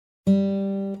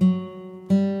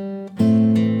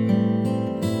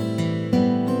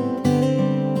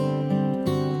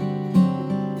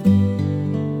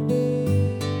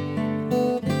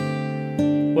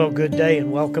Well, good day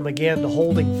and welcome again to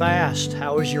Holding Fast.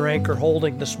 How is your anchor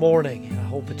holding this morning? I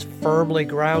hope it's firmly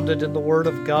grounded in the Word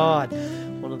of God.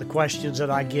 One of the questions that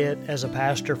I get as a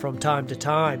pastor from time to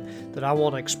time that I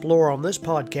want to explore on this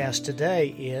podcast today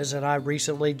is, and I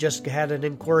recently just had an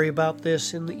inquiry about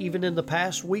this even in the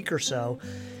past week or so,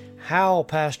 how,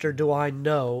 Pastor, do I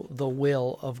know the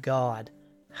will of God?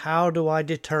 How do I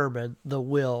determine the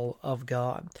will of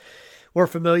God? We're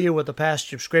familiar with the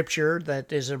passage of Scripture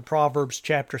that is in Proverbs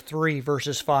chapter 3,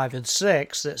 verses 5 and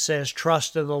 6, that says,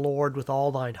 "Trust in the Lord with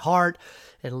all thine heart,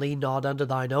 and lean not unto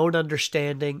thine own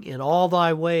understanding. In all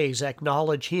thy ways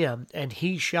acknowledge him, and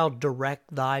he shall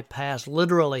direct thy paths."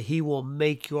 Literally, he will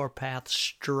make your path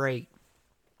straight.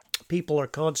 People are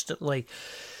constantly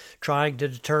trying to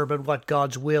determine what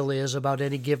God's will is about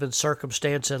any given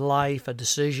circumstance in life, a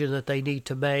decision that they need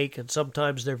to make, and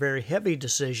sometimes they're very heavy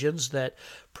decisions that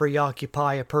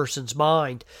preoccupy a person's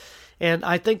mind. And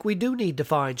I think we do need to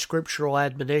find scriptural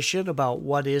admonition about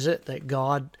what is it that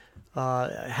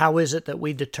how is it that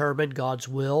we determine God's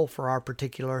will for our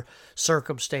particular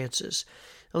circumstances.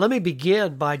 Let me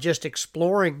begin by just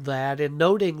exploring that and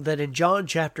noting that in John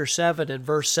chapter 7 and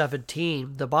verse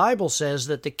 17, the Bible says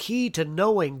that the key to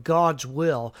knowing God's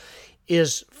will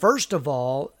is, first of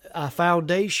all, a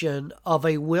foundation of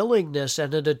a willingness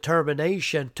and a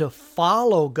determination to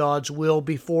follow God's will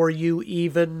before you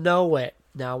even know it.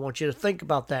 Now, I want you to think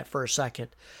about that for a second.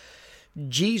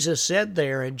 Jesus said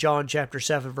there in John chapter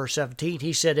 7, verse 17,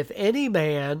 he said, "If any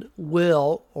man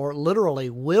will," or literally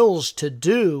wills to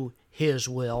do his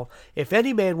will, "if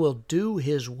any man will do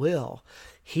his will,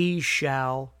 he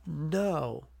shall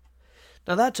know."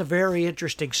 Now that's a very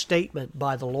interesting statement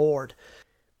by the Lord,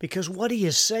 because what he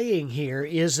is saying here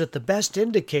is that the best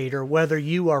indicator whether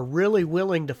you are really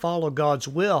willing to follow God's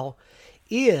will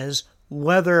is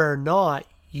whether or not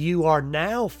you are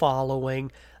now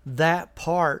following that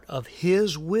part of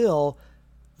his will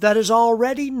that is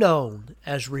already known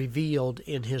as revealed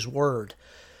in his word.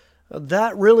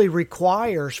 That really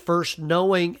requires first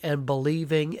knowing and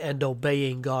believing and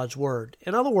obeying God's word.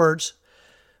 In other words,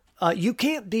 you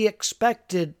can't expect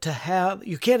to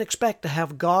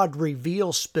have God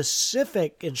reveal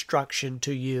specific instruction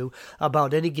to you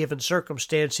about any given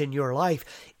circumstance in your life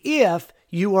if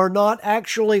you are not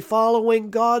actually following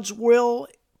God's will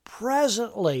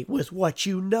presently with what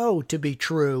you know to be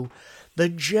true, the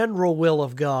general will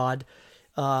of God.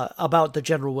 About the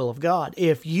general will of God.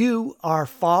 If you are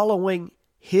following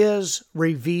his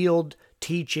revealed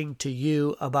teaching to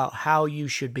you about how you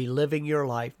should be living your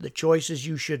life, the choices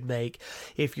you should make,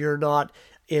 if you're not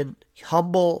in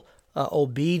humble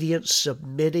obedience,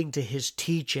 submitting to his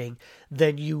teaching,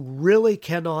 then you really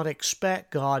cannot expect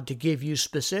God to give you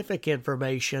specific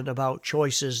information about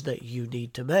choices that you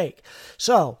need to make.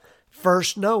 So,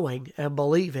 first knowing and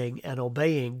believing and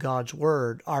obeying God's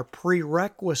word are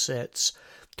prerequisites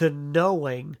to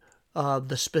knowing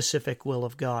the specific will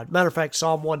of God. Matter of fact,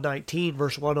 Psalm 119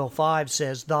 verse 105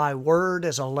 says, "Thy word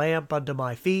is a lamp unto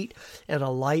my feet and a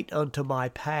light unto my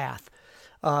path."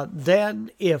 Then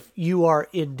if you are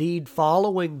indeed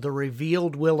following the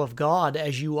revealed will of God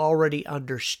as you already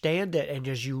understand it and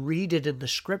as you read it in the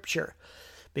Scripture,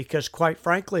 because quite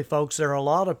frankly, folks, there are a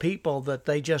lot of people that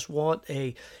they just want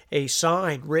a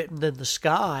sign written in the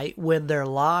sky when their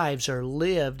lives are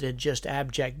lived in just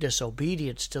abject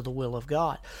disobedience to the will of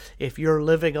God. If you're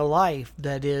living a life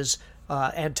that is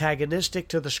antagonistic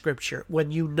to the Scripture,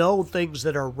 when you know things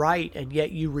that are right and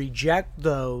yet you reject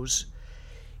those,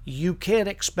 you can't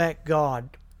expect God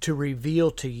to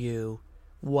reveal to you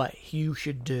what you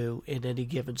should do in any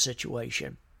given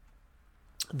situation.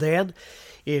 Then,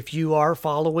 if you are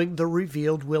following the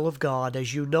revealed will of God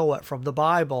as you know it from the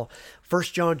Bible,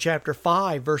 1 John chapter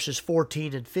 5, verses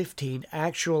 14 and 15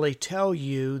 actually tell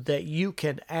you that you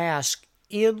can ask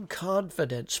in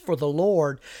confidence for the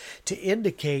Lord to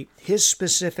indicate his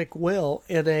specific will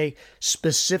in a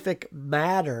specific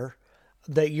matter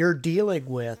that you're dealing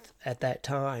with at that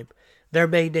time. There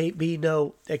may be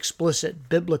no explicit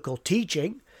biblical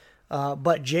teaching,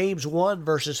 but James 1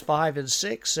 verses 5 and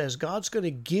 6 says God's going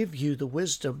to give you the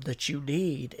wisdom that you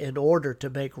need in order to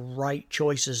make right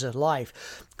choices in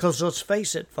life. Because let's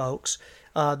face it, folks,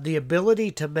 the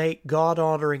ability to make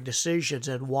God-honoring decisions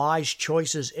and wise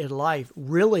choices in life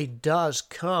really does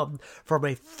come from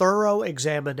a thorough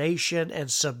examination and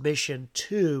submission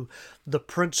to the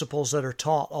principles that are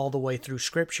taught all the way through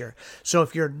Scripture. So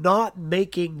if you're not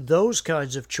making those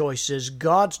kinds of choices,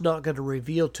 God's not going to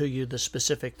reveal to you the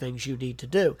specific things you need to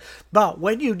do. But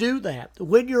when you do that,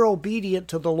 when you're obedient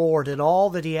to the Lord in all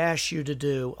that He asks you to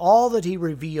do, all that He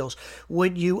reveals,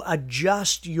 when you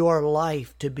adjust your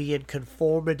life to be in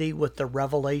conformity with the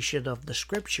revelation of the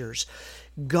Scriptures,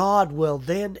 God will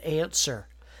then answer.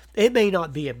 It may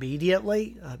not be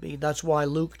immediately. I mean, that's why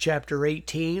Luke chapter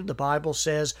 18, the Bible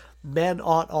says, men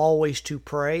ought always to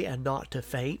pray and not to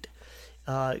faint.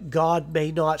 God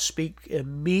may not speak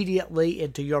immediately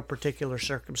into your particular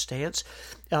circumstance.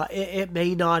 It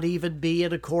may not even be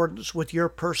in accordance with your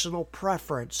personal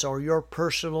preference or your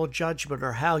personal judgment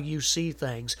or how you see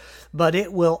things, but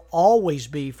it will always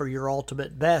be for your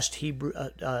ultimate best.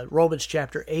 Romans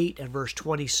chapter 8 and verse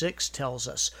 26 tells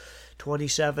us,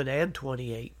 27 and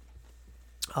 28,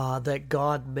 that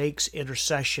God makes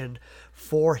intercession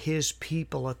for His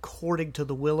people according to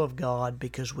the will of God,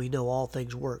 because we know all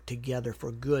things work together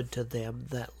for good to them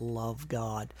that love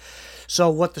God. So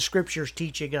what the Scripture is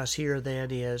teaching us here then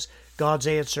is God's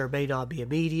answer may not be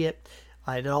immediate.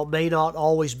 I know it may not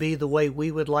always be the way we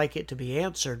would like it to be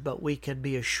answered, but we can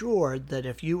be assured that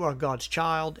if you are God's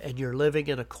child and you're living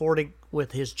in according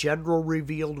with His general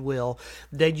revealed will,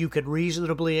 then you can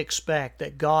reasonably expect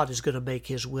that God is going to make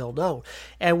His will known.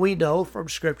 And we know from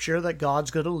Scripture that God's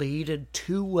going to lead in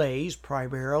two ways,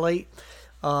 primarily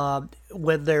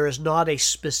when there is not a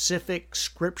specific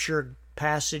Scripture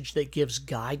passage that gives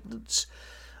guidance,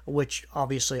 which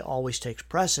obviously always takes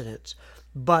precedence.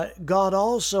 But God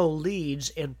also leads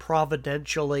in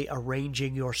providentially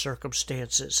arranging your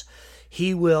circumstances.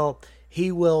 He will,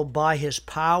 by His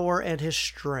power and His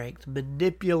strength,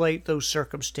 manipulate those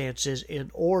circumstances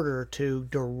in order to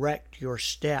direct your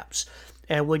steps.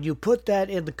 And when you put that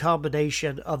in the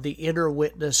combination of the inner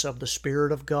witness of the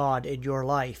Spirit of God in your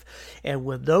life, and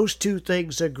when those two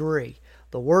things agree,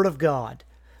 the Word of God,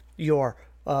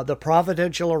 the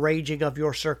providential arranging of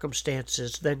your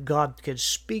circumstances, then God can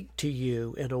speak to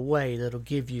you in a way that'll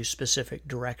give you specific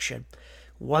direction.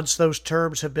 Once those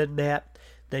terms have been met,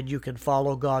 then you can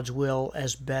follow God's will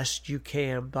as best you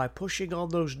can by pushing on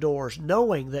those doors,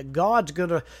 knowing that God's going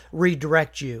to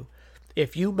redirect you.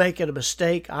 If you make a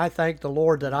mistake, I thank the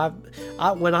Lord that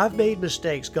when I've made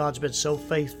mistakes, God's been so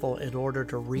faithful in order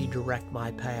to redirect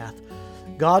my path.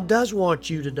 God does want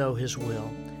you to know His will,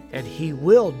 and He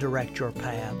will direct your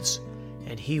paths,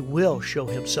 and He will show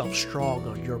Himself strong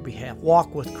on your behalf.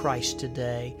 Walk with Christ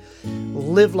today.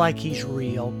 Live like He's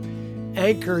real.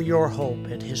 Anchor your hope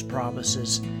in His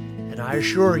promises, and I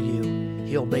assure you,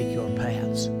 He'll make your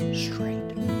paths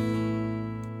straight.